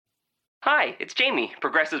Hi, it's Jamie,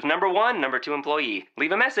 Progressive's #1, #2 employee.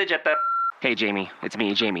 Leave a message at the... Hey, Jamie, it's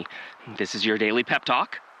me, Jamie. This is your daily pep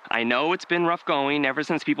talk. I know it's been rough going ever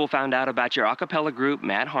since people found out about your a cappella group,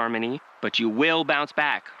 Mad Harmony, but you will bounce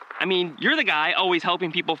back. I mean, you're the guy always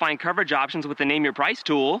helping people find coverage options with the Name Your Price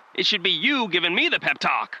tool. It should be you giving me the pep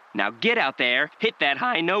talk. Now get out there, hit that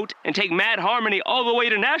high note, and take Mad Harmony all the way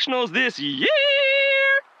to nationals this year!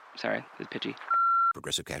 Sorry, it's pitchy.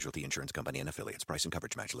 Progressive Casualty Insurance Company and Affiliates. Price and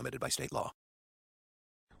coverage match limited by state law.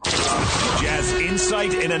 Jazz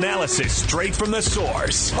insight and analysis straight from the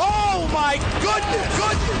source. Oh, my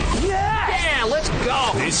goodness! Yeah, let's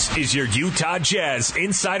go! This is your Utah Jazz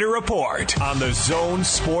Insider Report on the Zone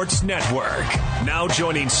Sports Network. Now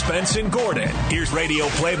joining Spence and Gordon, here's radio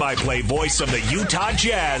play-by-play voice of the Utah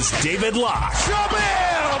Jazz, David Locke.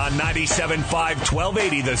 On 97.5,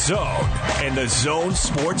 1280 The Zone and the Zone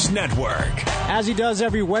Sports Network. As he does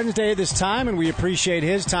every Wednesday at this time, and we appreciate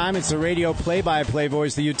his time, it's the radio play-by-play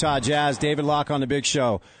voice of the Utah Jazz, David Locke on the Big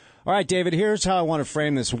Show. All right, David, here's how I want to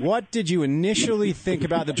frame this. What did you initially think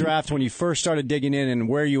about the draft when you first started digging in, and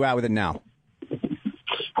where are you at with it now?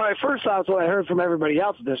 All right, first off, what I heard from everybody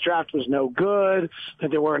else, this draft was no good, that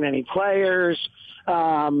there weren't any players,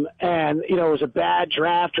 and, you know, it was a bad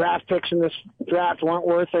draft. Draft picks in this draft weren't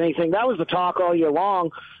worth anything. That was the talk all year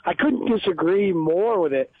long. I couldn't disagree more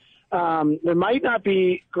with it. There might not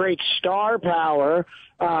be great star power.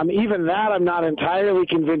 Even that I'm not entirely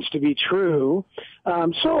convinced to be true.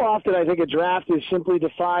 So often I think a draft is simply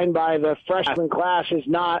defined by the freshman class is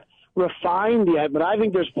not refined yet, but I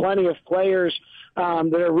think there's plenty of players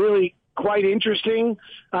that are really quite interesting.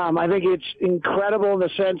 I think it's incredible in the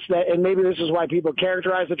sense that, and maybe this is why people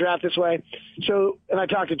characterize the draft this way. So, and I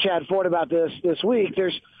talked to Chad Ford about this week,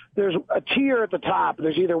 there's a tier at the top.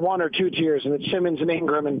 There's either one or two tiers, and it's Simmons and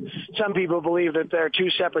Ingram, and some people believe that there are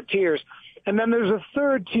two separate tiers. And then there's a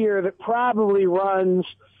third tier that probably runs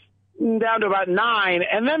down to about 9,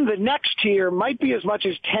 and then the next tier might be as much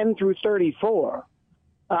as 10 through 34.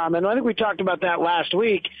 And I think we talked about that last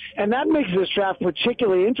week, and that makes this draft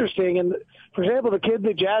particularly interesting. And, for example, the kid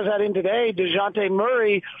that Jazz had in today, DeJounte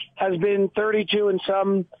Murray, has been 32 in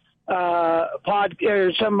some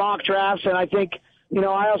some mock drafts, and I think, you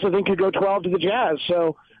know, I also think could go 12 to the Jazz.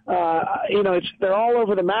 So, you know, they're all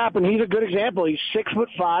over the map, and he's a good example. He's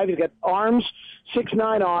 6'5". He's got arms,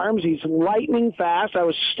 6'9" arms. He's lightning fast. I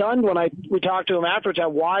was stunned when we talked to him afterwards how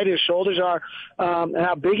wide his shoulders are and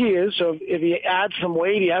how big he is. So if he adds some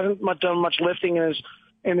weight, he hasn't done much lifting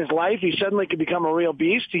in his life. He suddenly could become a real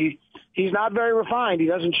beast. He's not very refined. He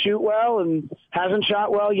doesn't shoot well and hasn't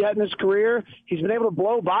shot well yet in his career. He's been able to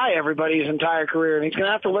blow by everybody his entire career, and he's going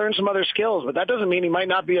to have to learn some other skills. But that doesn't mean he might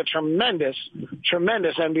not be a tremendous,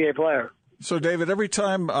 tremendous NBA player. So, David, every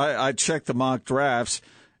time I check the mock drafts,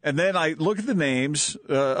 and then I look at the names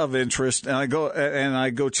of interest, and I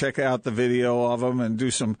go check out the video of them and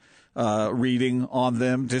do some reading on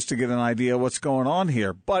them just to get an idea of what's going on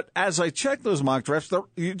here. But as I check those mock drafts,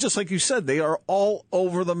 just like you said, they are all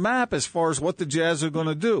over the map as far as what the Jazz are going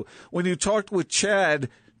to do. When you talked with Chad,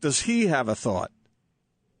 does he have a thought?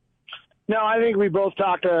 No, I think we both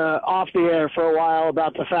talked off the air for a while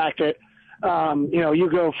about the fact that, you know, you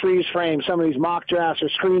go freeze frame some of these mock drafts or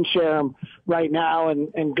screen share them right now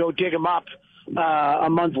and go dig them up a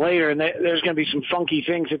month later, and there's going to be some funky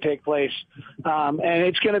things that take place. And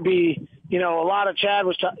it's going to be, you know, a lot of Chad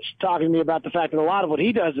was talking to me about the fact that a lot of what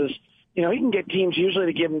he does is, you know, he can get teams usually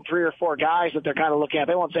to give him 3 or 4 guys that they're kind of looking at.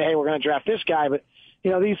 They won't say, hey, we're going to draft this guy, but,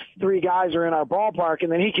 you know, these 3 guys are in our ballpark,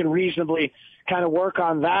 and then he can reasonably kind of work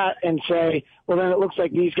on that and say, well, then it looks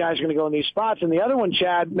like these guys are going to go in these spots. And the other one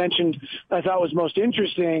Chad mentioned I thought was most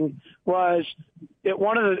interesting was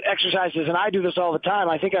one of the exercises, and I do this all the time,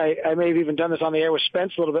 I think I may have even done this on the air with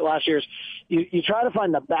Spence a little bit last year, is you try to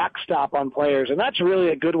find the backstop on players. And that's really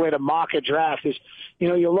a good way to mock a draft is, you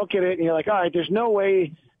know, you look at it and you're like, all right, there's no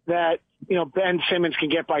way that, you know, Ben Simmons can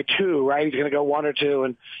get by 2, right? He's going to go 1 or 2,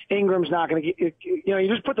 and Ingram's not going to get, you know, you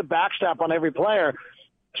just put the backstop on every player.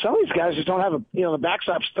 Some of these guys just don't have the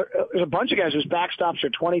backstops. There's a bunch of guys whose backstops are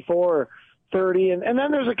 24 or 30. And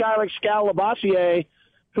then there's a guy like Skal Labissiere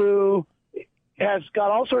who has got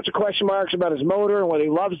all sorts of question marks about his motor and whether he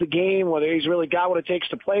loves the game, whether he's really got what it takes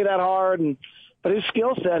to play that hard. But his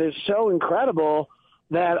skill set is so incredible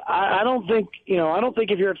that I don't think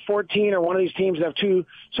if you're at 14 or one of these teams have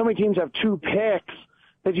so many teams have 2 picks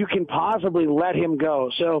that you can possibly let him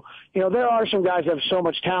go. So, you know, there are some guys that have so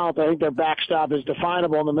much talent that I think their backstop is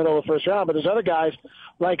definable in the middle of the first round, but there's other guys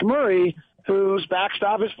like Murray whose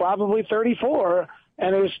backstop is probably 34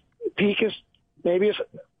 and his peak is maybe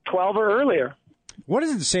 12 or earlier. What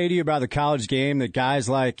does it say to you about the college game that guys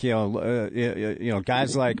like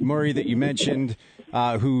guys like Murray that you mentioned,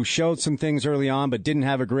 who showed some things early on but didn't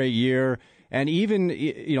have a great year, and even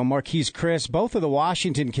Marquise Chris, both of the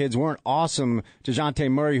Washington kids weren't awesome. DeJounte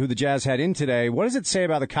Murray, who the Jazz had in today, what does it say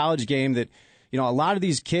about the college game that a lot of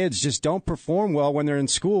these kids just don't perform well when they're in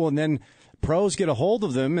school, and then pros get a hold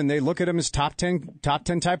of them and they look at them as top 10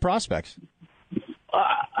 type prospects?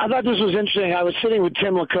 I thought this was interesting. I was sitting with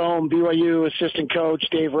Tim Lacombe, BYU assistant coach.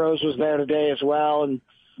 Dave Rose was there today as well. And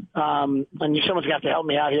someone's got to help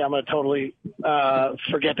me out here. I'm going to totally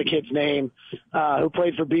forget the kid's name, who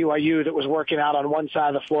played for BYU that was working out on one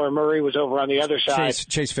side of the floor. Murray was over on the other side.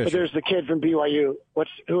 Chase Fisher. But there's the kid from BYU.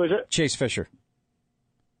 Who is it? Chase Fisher.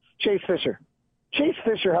 Chase Fisher. Chase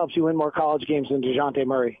Fisher helps you win more college games than DeJounte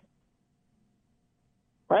Murray.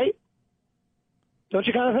 Right? Don't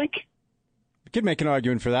you kind of think? Could make an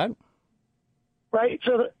argument for that. Right?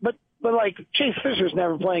 So, but like Chase Fisher's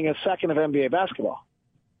never playing a second of NBA basketball.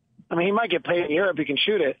 I mean, he might get paid in Europe. He can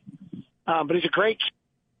shoot it. But he's a great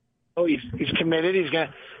 – he's committed.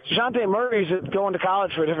 DeJounte Murray's going to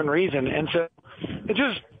college for a different reason. And so it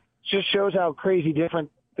just shows how crazy different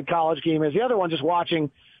the college game is. The other one, just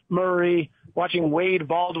watching Murray, watching Wade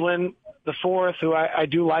Baldwin, the fourth, who I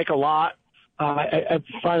do like a lot. I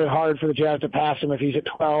find it hard for the Jazz to pass him if he's at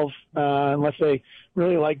 12, unless they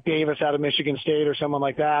really like Davis out of Michigan State or someone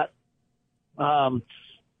like that. There's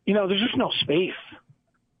just no space.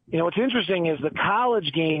 What's interesting is the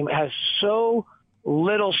college game has so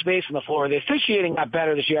little space on the floor. The officiating got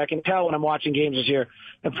better this year. I can tell when I'm watching games this year.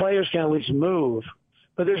 The players can at least move,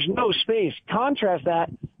 but there's no space. Contrast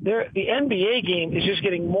that, the NBA game is just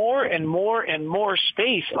getting more and more and more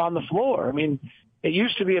space on the floor. I mean, it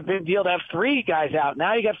used to be a big deal to have 3 guys out.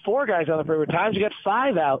 Now you got 4 guys on the perimeter. Times you got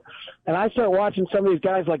 5 out. And I start watching some of these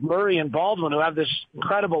guys like Murray and Baldwin who have this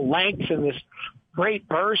incredible length and this great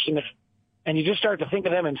burst, and you just start to think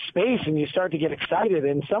of them in space, and you start to get excited.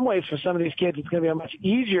 In some ways, for some of these kids, it's going to be a much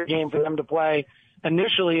easier game for them to play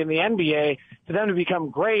initially in the NBA, for them to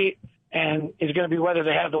become great, and it's going to be whether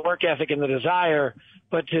they have the work ethic and the desire.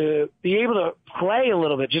 But to be able to play a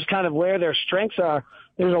little bit, just kind of where their strengths are,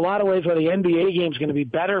 there's a lot of ways where the NBA game is going to be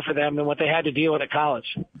better for them than what they had to deal with at college.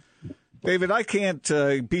 David, I can't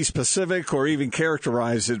be specific or even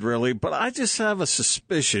characterize it really, but I just have a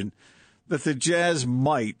suspicion that the Jazz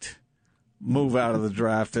might move out of the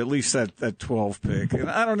draft, at least that 12 pick.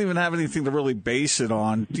 And I don't even have anything to really base it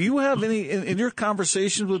on. Do you have any, in your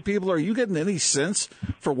conversations with people, are you getting any sense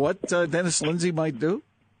for what Dennis Lindsey might do?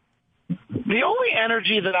 The only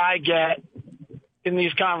energy that I get in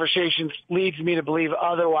these conversations leads me to believe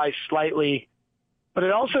otherwise slightly, but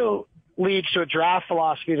it also leads to a draft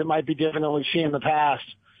philosophy that might be different than we've seen in the past,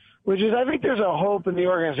 which is I think there's a hope in the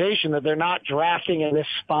organization that they're not drafting in this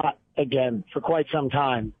spot again for quite some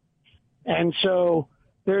time. And so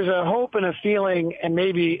there's a hope and a feeling and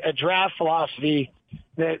maybe a draft philosophy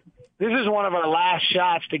that this is one of our last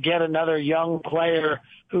shots to get another young player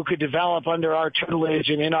who could develop under our tutelage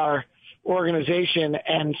and in our organization.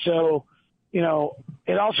 And so,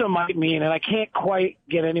 it also might mean, and I can't quite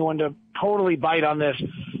get anyone to totally bite on this,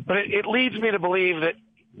 but it leads me to believe that,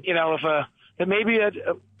 that maybe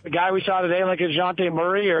a guy we saw today like a DeJounte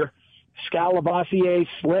Murray or Skal Labissiere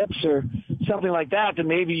slips or something like that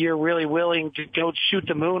maybe you're really willing to go shoot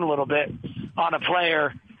the moon a little bit on a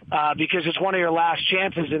player because it's one of your last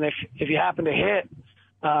chances. And if you happen to hit,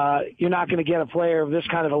 you're not going to get a player of this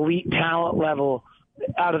kind of elite talent level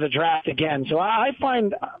out of the draft again. So I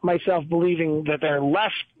find myself believing that they're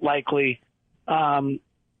less likely to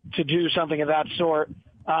do something of that sort.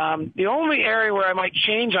 The only area where I might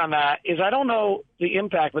change on that is I don't know the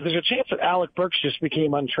impact, but there's a chance that Alec Burks just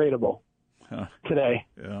became untradeable today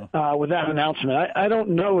with that announcement. I don't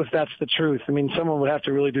know if that's the truth. I mean, someone would have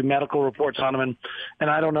to really do medical reports on him, and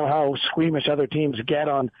I don't know how squeamish other teams get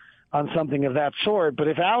on something of that sort. But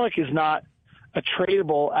if Alec is not a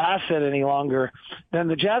tradable asset any longer, then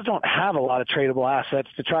the Jazz don't have a lot of tradable assets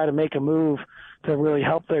to try to make a move to really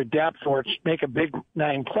help their depth or make a big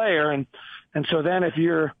name player. And so then if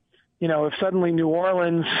you're, if suddenly New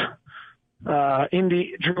Orleans,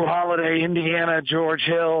 Drew Holiday, Indiana, George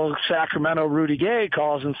Hill, Sacramento, Rudy Gay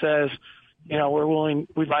calls and says,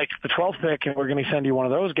 we'd like the 12th pick and we're going to send you one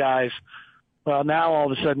of those guys. Well, now all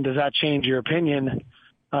of a sudden, does that change your opinion?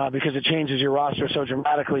 Because it changes your roster so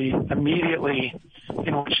dramatically immediately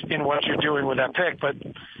in what you're doing with that pick. But,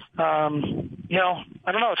 I don't know.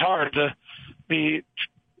 It's hard. The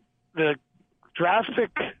draft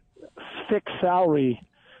pick fixed salary,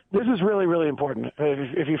 this is really, really important.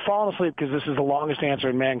 If you've fallen asleep because this is the longest answer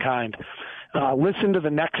in mankind, listen to the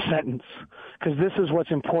next sentence because this is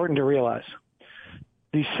what's important to realize.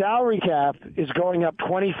 the salary cap is going up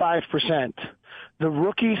 25%. The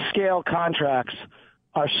rookie scale contracts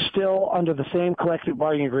are still under the same collective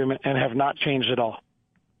bargaining agreement and have not changed at all.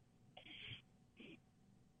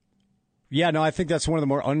 Yeah, no, I think that's one of the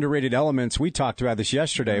more underrated elements. We talked about this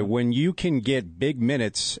yesterday. When you can get big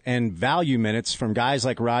minutes and value minutes from guys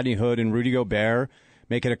like Rodney Hood and Rudy Gobert,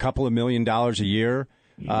 making a couple of $1 million a year,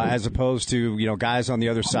 as opposed to, guys on the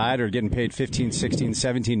other side are getting paid 15, 16,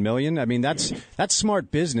 17 million. I mean, that's smart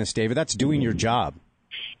business, David. That's doing your job.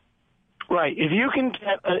 Right. If you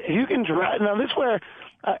can draft, now this is where,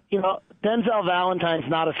 Denzel Valentine's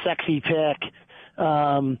not a sexy pick.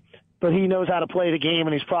 But he knows how to play the game,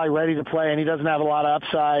 and he's probably ready to play, and he doesn't have a lot of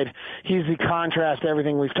upside. He's the contrast to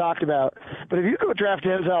everything we've talked about. But if you go draft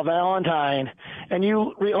Denzel Valentine and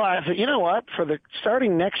you realize that, you know what, for the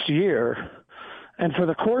starting next year and for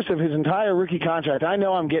the course of his entire rookie contract, I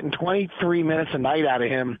know I'm getting 23 minutes a night out of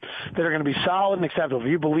him that are going to be solid and acceptable. If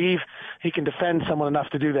you believe he can defend someone enough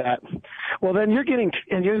to do that, well, then you're getting –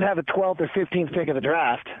 and you have the 12th or 15th pick of the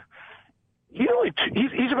draft.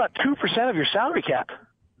 He's about 2% of your salary cap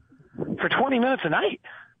for 20 minutes a night.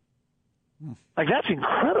 Like, that's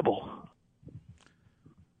incredible.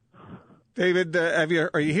 David,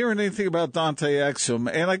 are you hearing anything about Dante Exum?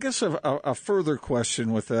 And I guess a further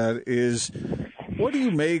question with that is, what do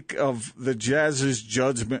you make of the Jazz's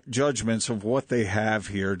judgments of what they have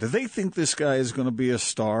here? Do they think this guy is going to be a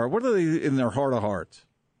star? What are they in their heart of hearts?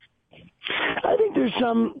 I think there's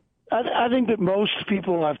some. I think that most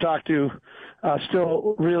people I've talked to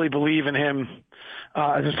still really believe in him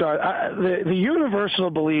as a star. The universal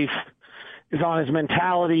belief is on his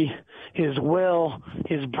mentality, his will,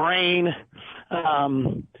 his brain.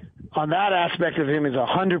 On that aspect of him is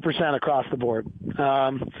 100% across the board.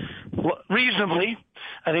 Reasonably,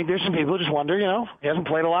 I think there's some people who just wonder, he hasn't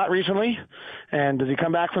played a lot recently, and does he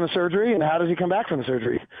come back from the surgery, and how does he come back from the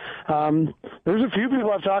surgery? There's a few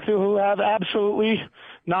people I've talked to who have absolutely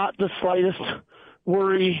not the slightest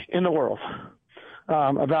worry in the world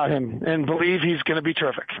about him and believe he's going to be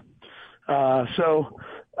terrific. So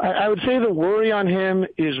I would say the worry on him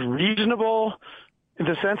is reasonable in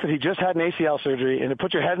the sense that he just had an ACL surgery, and to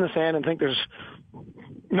put your head in the sand and think there's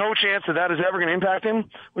no chance that is ever going to impact him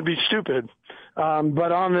would be stupid.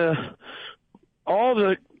 But on all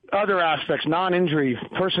the other aspects, non-injury,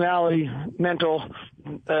 personality, mental,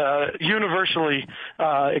 universally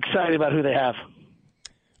excited about who they have.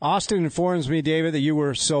 Austin informs me, David, that you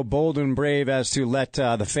were so bold and brave as to let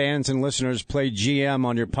the fans and listeners play GM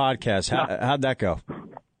on your podcast. How'd that go?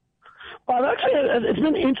 Well, actually, it's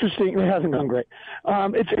been interesting. It hasn't gone great.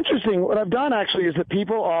 It's interesting. What I've done, actually, is that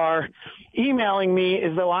people are emailing me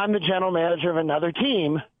as though I'm the general manager of another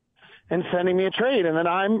team and sending me a trade. And then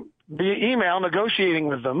I'm, via email, negotiating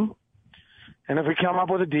with them. And if we come up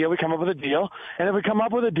with a deal, we come up with a deal. And if we come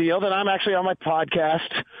up with a deal, then I'm actually on my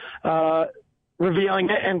podcast revealing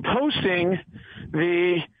it and posting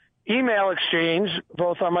the email exchange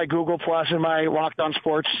both on my Google Plus and my Locked On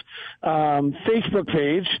Sports Facebook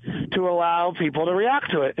page to allow people to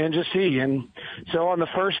react to it and just see. And so on the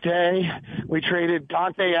first day, we traded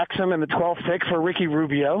Dante Exum and the 12th pick for Ricky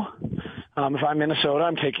Rubio. If I'm Minnesota,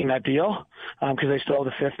 I'm taking that deal because they still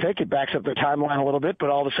have the 5th pick. It backs up their timeline a little bit, but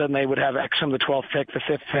all of a sudden they would have Exum, the 12th pick, the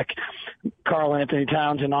 5th pick, Karl Anthony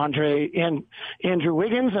Towns, and Andrew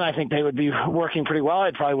Wiggins, and I think they would be working pretty well.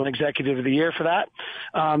 I'd probably win Executive of the Year for that.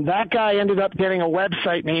 That guy ended up getting a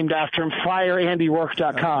website named after him,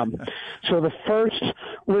 fireandywork.com. So the first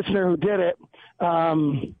listener who did it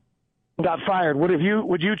got fired. Would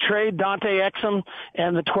you trade Dante Exum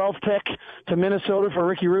and the 12th pick to Minnesota for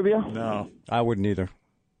Ricky Rubio? No, I wouldn't either.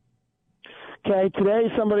 Okay,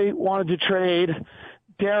 today somebody wanted to trade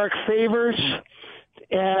Derek Favors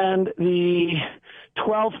and the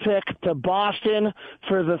 12th pick to Boston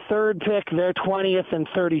for the 3rd pick, their 20th and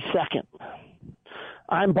 32nd.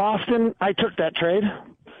 I'm Boston. I took that trade.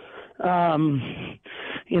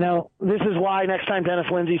 This is why next time Dennis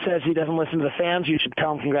Lindsay says he doesn't listen to the fans, you should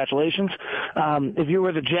tell him congratulations. If you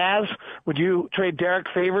were the Jazz, would you trade Derek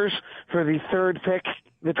Favors for the 3rd pick,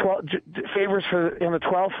 the 12th Favors in the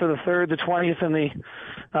 12th for the 3rd, the 20th, and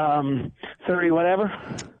the 30 whatever?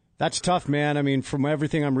 That's tough, man. I mean, from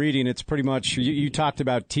everything I'm reading, it's pretty much you talked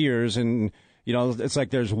about tiers, and it's like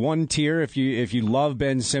there's one tier if you love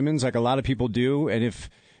Ben Simmons, like a lot of people do, and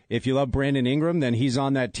if you love Brandon Ingram, then he's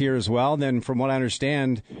on that tier as well. Then from what I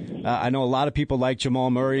understand, I know a lot of people like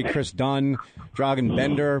Jamal Murray, Chris Dunn, Dragan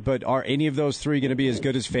Bender, but are any of those three going to be as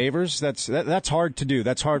good as Favors? That's hard to do.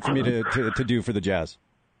 That's hard for me to do for the Jazz.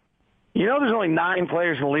 You know, there's only 9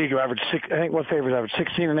 players in the league who average I think what favors average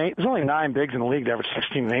 16 and 8. There's only 9 bigs in the league that average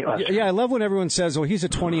 16 and 8 last year. Yeah, I love when everyone says, "Well, he's a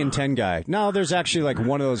 20 and 10 guy." No, there's actually like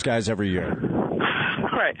one of those guys every year.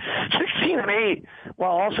 Right, 16 and 8,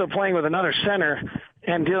 while also playing with another center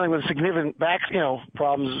and dealing with significant back,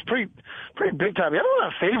 problems is pretty big time. The other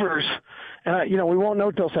one favors. And, we won't know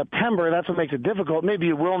till September. That's what makes it difficult. Maybe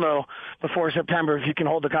you will know before September if you can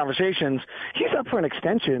hold the conversations. He's up for an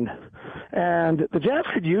extension. And the Jazz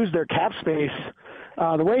could use their cap space.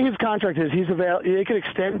 The way his contract is, they could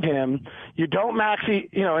extend him. You don't max,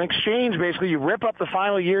 in exchange, basically, you rip up the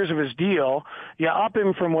final years of his deal. You up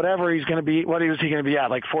him from whatever he's going to be, what is he going to be at,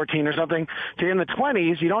 like 14 or something, to in the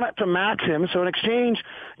 20s. You don't have to max him. So in exchange,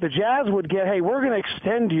 the Jazz would get, hey, we're going to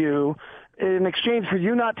extend you in exchange for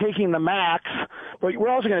you not taking the max, but we're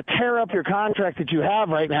also going to tear up your contract that you have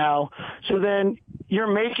right now. So then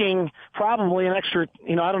you're making probably an extra,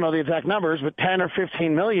 I don't know the exact numbers, but 10 or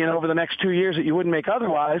 15 million over the next 2 years that you wouldn't make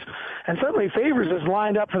otherwise. And suddenly Favors is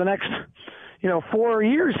lined up for the next, 4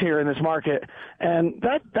 years here in this market. And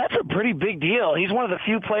that's a pretty big deal. He's one of the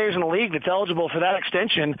few players in the league that's eligible for that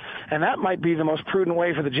extension. And that might be the most prudent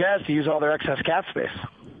way for the Jazz to use all their excess cap space.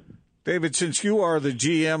 David, since you are the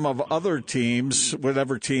GM of other teams,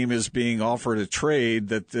 whatever team is being offered a trade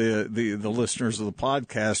that the listeners of the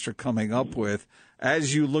podcast are coming up with,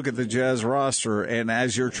 as you look at the Jazz roster and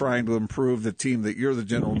as you're trying to improve the team that you're the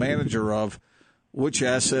general manager of, which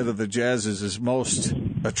asset of the Jazz's is most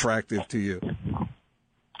attractive to you?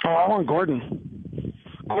 Oh, I want Gordon.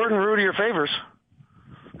 Gordon, Rudy, or Favors.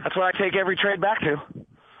 That's what I take every trade back to.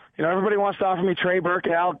 Everybody wants to offer me Trey Burke,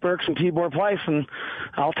 Alec Burks, and Tibor Pleiss, and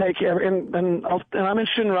I'll take and I'm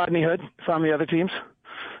interested in Rodney Hood if I'm the other teams.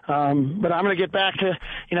 But I'm going to get back to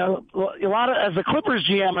a lot of, as the Clippers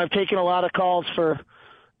GM, I've taken a lot of calls for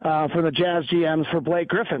the Jazz GMs for Blake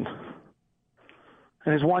Griffin,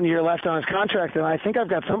 and his 1 year left on his contract, and I think I've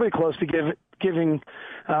got somebody close to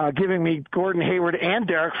giving me Gordon Hayward and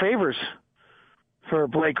Derek Favors for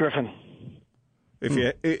Blake Griffin.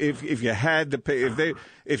 If you had to pay,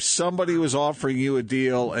 if somebody was offering you a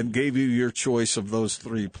deal and gave you your choice of those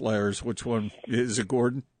 3 players, which one is it?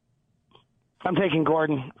 Gordon? I'm taking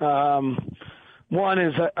Gordon. One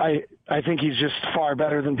is I think he's just far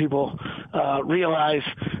better than people realize.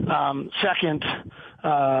 Second,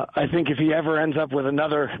 I think if he ever ends up with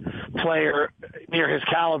another player near his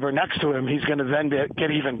caliber next to him, he's going to then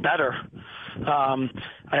get even better.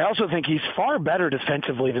 I also think he's far better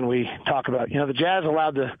defensively than we talk about. The Jazz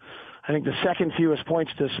allowed the second fewest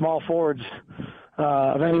points to small forwards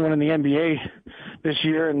of anyone in the NBA this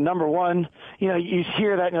year. And number one, you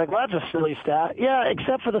hear that and you're like, well, that's a silly stat. Yeah,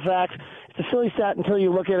 except for the fact it's a silly stat until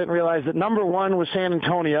you look at it and realize that number 1 was San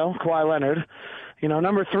Antonio, Kawhi Leonard.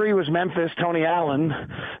 Number 3 was Memphis, Tony Allen.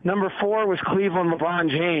 Number 4 was Cleveland,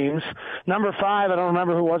 LeBron James. Number 5, I don't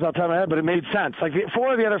remember who it was off the top of my head, but it made sense. Like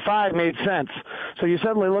 4 of the other 5 made sense. So you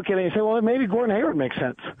suddenly look at it and you say, well, maybe Gordon Hayward makes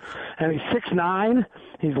sense. And he's 6'9",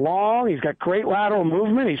 he's long, he's got great lateral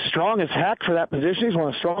movement, he's strong as heck for that position. He's one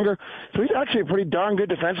of the stronger. So he's actually a pretty darn good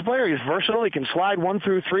defensive player. He's versatile. He can slide 1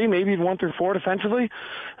 through 3, maybe even 1 through 4 defensively.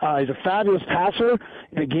 He's a fabulous passer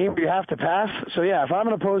in a game where you have to pass. So yeah, if I'm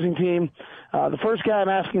an opposing team, the first guy I'm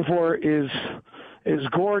asking for is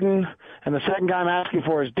Gordon, and the second guy I'm asking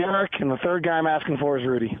for is Derek, and the third guy I'm asking for is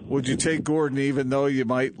Rudy. Would you take Gordon even though you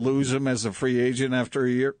might lose him as a free agent after a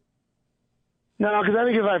year? No, because I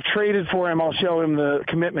think if I've traded for him, I'll show him the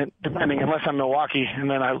commitment, unless I'm Milwaukee, and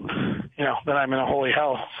then then I'm in a holy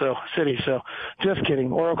hell city. So just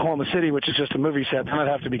kidding. Or Oklahoma City, which is just a movie set. Then I'd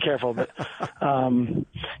have to be careful. But I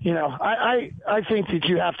think that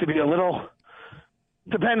you have to be a little.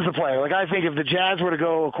 Depends the player. Like I think if the Jazz were to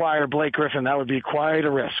go acquire Blake Griffin, that would be quite a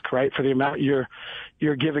risk, right? For the amount you're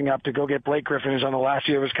giving up to go get Blake Griffin, who's on the last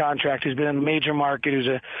year of his contract, who's been in a major market, who's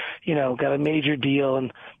got a major deal,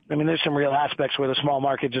 and I mean, there's some real aspects where the small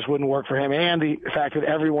market just wouldn't work for him, and the fact that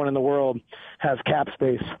everyone in the world has cap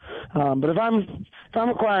space. But if I'm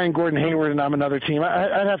acquiring Gordon Hayward and I'm another team,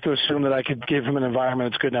 I'd have to assume that I could give him an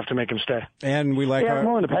environment that's good enough to make him stay. And we like I'm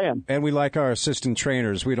willing to pay him. And we like our assistant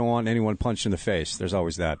trainers. We don't want anyone punched in the face. There's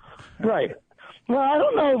always that. Right. Well, I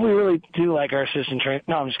don't know if we really do like our assistant trainer.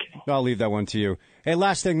 No, I'm just kidding. I'll leave that one to you. Hey,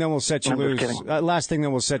 last thing, then we'll set you loose.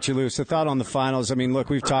 The thought on the finals. I mean, look,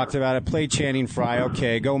 we've talked about it. Play Channing Frye,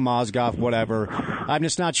 okay. Go Mozgov, whatever. I'm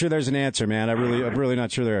just not sure there's an answer, man. I'm really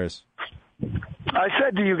not sure there is. I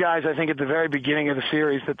said to you guys, I think at the very beginning of the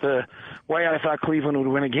series, that the way I thought Cleveland would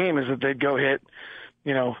win a game is that they'd go hit,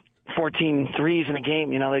 14 threes in a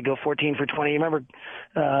game. They'd go 14 for 20. You remember,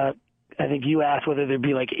 I think you asked whether there'd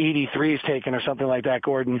be like 80 threes taken or something like that,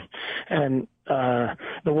 Gordon. And the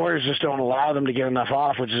Warriors just don't allow them to get enough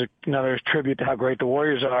off, which is another tribute to how great the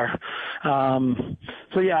Warriors are.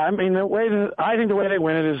 So yeah, I mean, I think the way they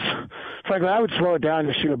win it is, frankly, I would slow it down and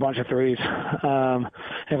just shoot a bunch of threes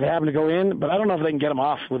if they happen to go in. But I don't know if they can get them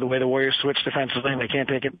off with the way the Warriors switch defensively and they can't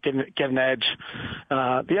get an edge.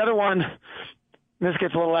 The other one, this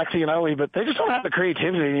gets a little Xy and Oey, but they just don't have the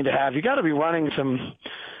creativity they need to have. You got to be running some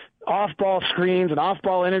off-ball screens and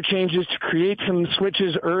off-ball interchanges to create some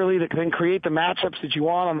switches early that can then create the matchups that you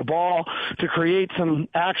want on the ball, to create some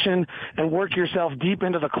action and work yourself deep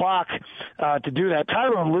into the clock to do that.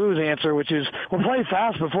 Tyronn Lue's answer, which is, we'll play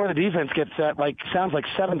fast before the defense gets set, sounds like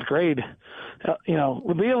 7th grade.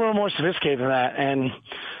 We'll be a little more sophisticated than that and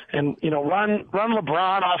run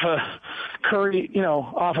LeBron off a Curry,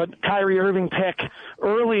 off a Kyrie Irving pick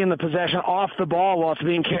early in the possession off the ball while it's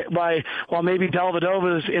being while maybe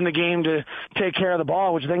Dellavedova's in the game to take care of the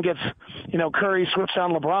ball, which then gets, Curry switched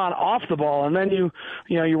on LeBron off the ball, and then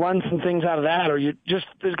you run some things out of that, or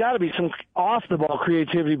there's got to be some off the ball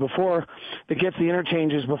creativity before that gets the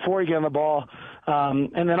interchanges before you get on the ball.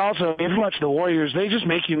 And then also, if you watch the Warriors, they just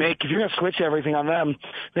make you if you're going to switch everything on them,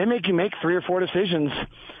 they make you make 3 or 4 decisions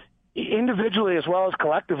individually as well as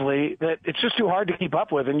collectively that it's just too hard to keep up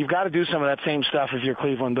with, and you've got to do some of that same stuff if you're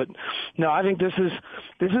Cleveland. But no, I think this is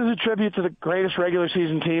a tribute to the greatest regular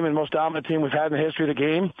season team and most dominant team we've had in the history of the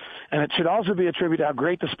game, and it should also be a tribute to how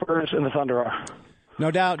great the Spurs and the Thunder are. No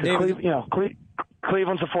doubt, David.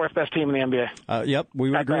 Cleveland's the 4th best team in the NBA. Yep, we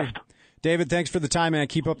would agree. Best. David, thanks for the time, man.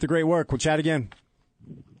 Keep up the great work. We'll chat again.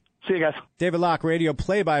 See you guys. David Locke, radio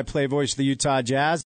play-by-play voice of the Utah Jazz.